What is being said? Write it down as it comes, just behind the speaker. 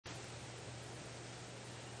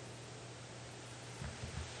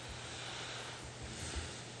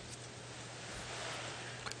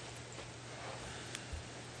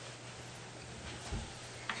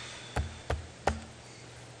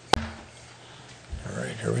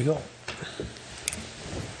Here we go.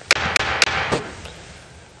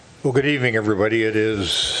 Well, good evening, everybody. It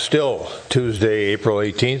is still Tuesday, April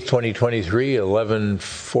 18th, 2023,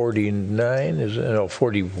 11:49, no,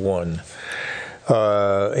 41.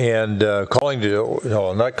 Not calling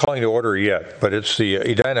to order yet, but it's the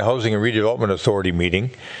Edina Housing and Redevelopment Authority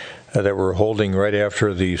meeting that we're holding right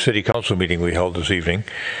after the City Council meeting we held this evening.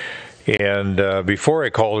 And before I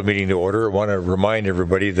call the meeting to order, I want to remind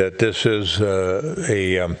everybody that this is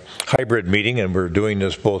a hybrid meeting, and we're doing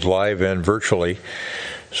this both live and virtually.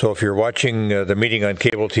 So if you're watching the meeting on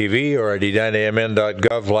cable TV or at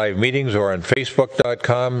edinamn.gov live meetings or on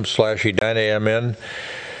facebook.com/edinamn,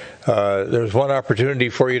 there's one opportunity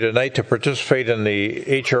for you tonight to participate in the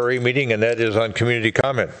HRA meeting, and that is on community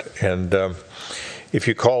comment. And if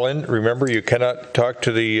you call in, remember you cannot talk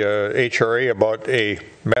to the HRA about a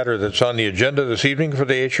matter that's on the agenda this evening for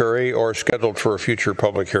the HRA or scheduled for a future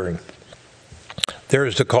public hearing.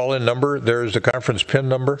 There's the call-in number. There's the conference PIN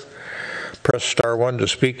number. Press *1 to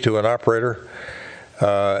speak to an operator.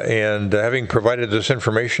 And having provided this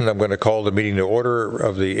information, I'm going to call the meeting to order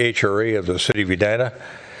of the HRA of the City of Edina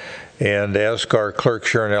and ask our clerk,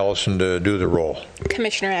 Sharon Allison, to do the roll.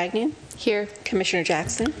 Commissioner Agnew? Here. Commissioner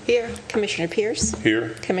Jackson? Here. Commissioner Pierce?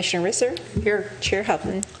 Here. Commissioner Risser? Here. Chair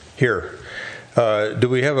Huffman? Here. Do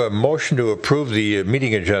we have a motion to approve the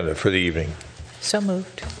meeting agenda for the evening? So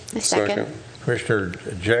moved. Second. Commissioner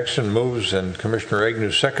Jackson moves and Commissioner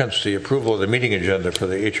Agnew seconds the approval of the meeting agenda for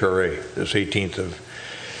the HRA this 18th of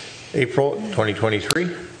April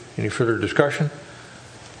 2023. Any further discussion?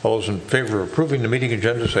 All those in favor of approving the meeting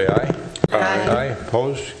agenda say aye. Aye. Aye.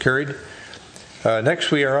 Opposed? Carried.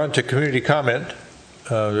 Next we are on to community comment.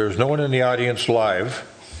 There's no one in the audience live,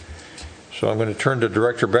 so I'm going to turn to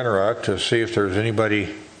Director Bennerock to see if there's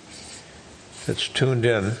anybody that's tuned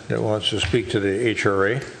in that wants to speak to the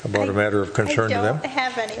HRA about a matter of concern to them. I don't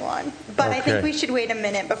have anyone, but okay. I think we should wait a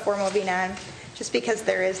minute before moving on, just because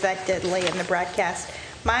there is that delay in the broadcast.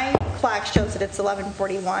 My clock shows that it's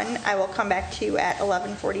 11:41. I will come back to you at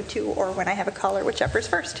 11:42 or when I have a caller, whichever's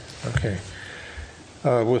first. Okay.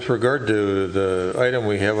 With regard to the item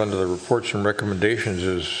we have under the reports and recommendations,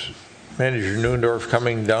 is Manager Neuendorf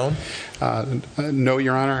coming down? No,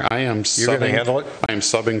 Your Honor. I am You're going to handle it? I am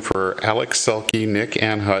subbing for Alex Selke, Nick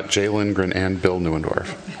Anhut, Jay Lindgren, and Bill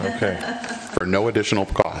Neuendorf. Okay. For no additional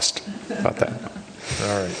cost. About that.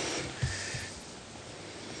 All right.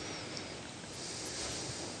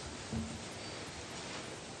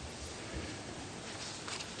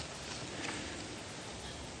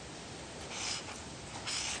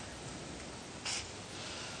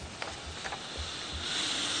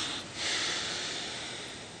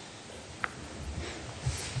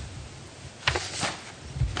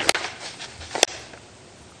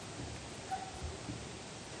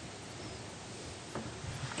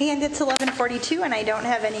 And it's 11:42, and I don't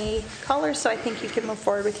have any callers, so I think you can move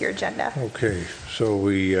forward with your agenda. Okay, so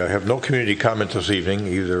we have no community comment this evening,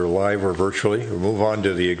 either live or virtually. We'll move on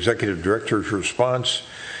to the Executive Director's response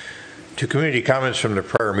to community comments from the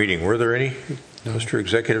prior meeting. Were there any, Mr.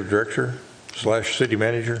 Executive Director / City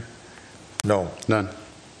Manager? No. None.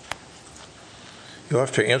 You'll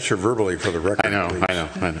have to answer verbally for the record, I know.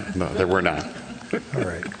 No, there were not. All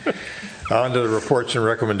right. On to the reports and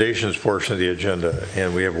recommendations portion of the agenda,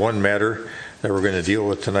 and we have one matter that we're going to deal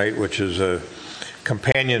with tonight, which is a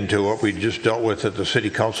companion to what we just dealt with at the City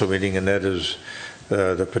Council meeting, and that is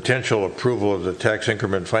the potential approval of the tax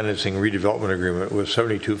increment financing redevelopment agreement with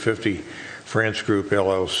 7250 France Group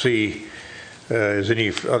LLC. Is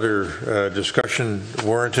any other discussion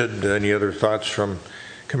warranted? Any other thoughts from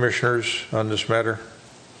commissioners on this matter?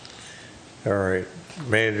 All right.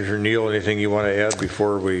 Manager Neal, anything you want to add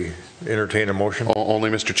before we entertain a motion? Only,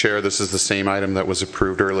 Mr. Chair, this is the same item that was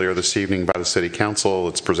approved earlier this evening by the City Council.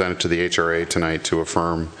 It's presented to the HRA tonight to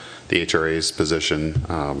affirm the HRA's position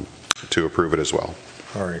to approve it as well.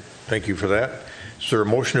 All right. Thank you for that. Is there a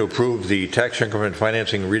motion to approve the tax increment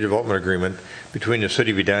financing redevelopment agreement between the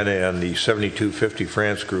City of Edina and the 7250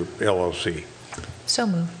 France Group LLC? So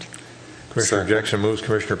moved. Commissioner Jackson moves.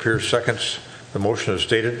 Commissioner Pierce seconds. The motion is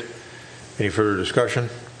stated. Any further discussion?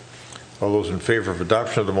 All those in favor of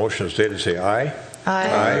adoption of the motion as stated say aye. Aye.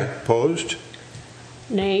 Aye. Opposed?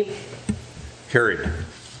 Nay. Carried.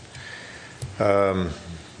 The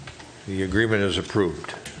agreement is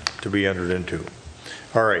approved to be entered into.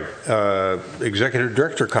 All right. Executive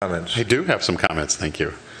Director comments. I do have some comments. Thank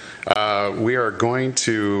you. We are going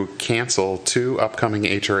to cancel 2 upcoming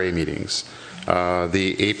HRA meetings.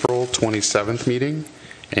 The April 27th meeting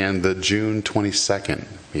and the June 22nd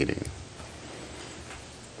meeting.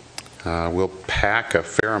 We'll pack a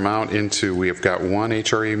fair amount into, we have got 1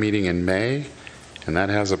 HRA meeting in May And that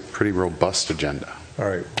has a pretty robust agenda. All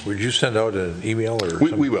right. Would you send out an email or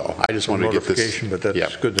We will. I just wanted to get this. notification? But that's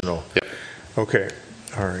Yep. good to know. Yep. Okay.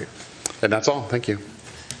 All right. And that's all. Thank you.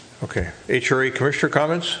 Okay. HRA Commissioner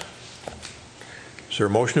comments? Is there a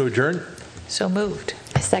motion to adjourn? So moved.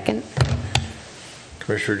 Second.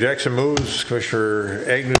 Commissioner Jackson moves, Commissioner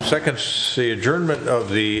Agnew seconds the adjournment of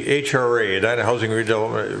the HRA, Edina Housing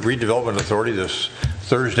Redevelopment Authority, this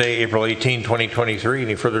Thursday, April 18, 2023.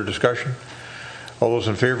 Any further discussion? All those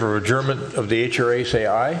in favor of adjournment of the HRA say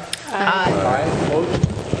aye. Aye. Opposed?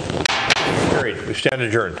 Carried. We stand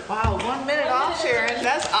adjourned. Wow, 1 minute off, Sharon.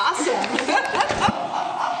 That's awesome.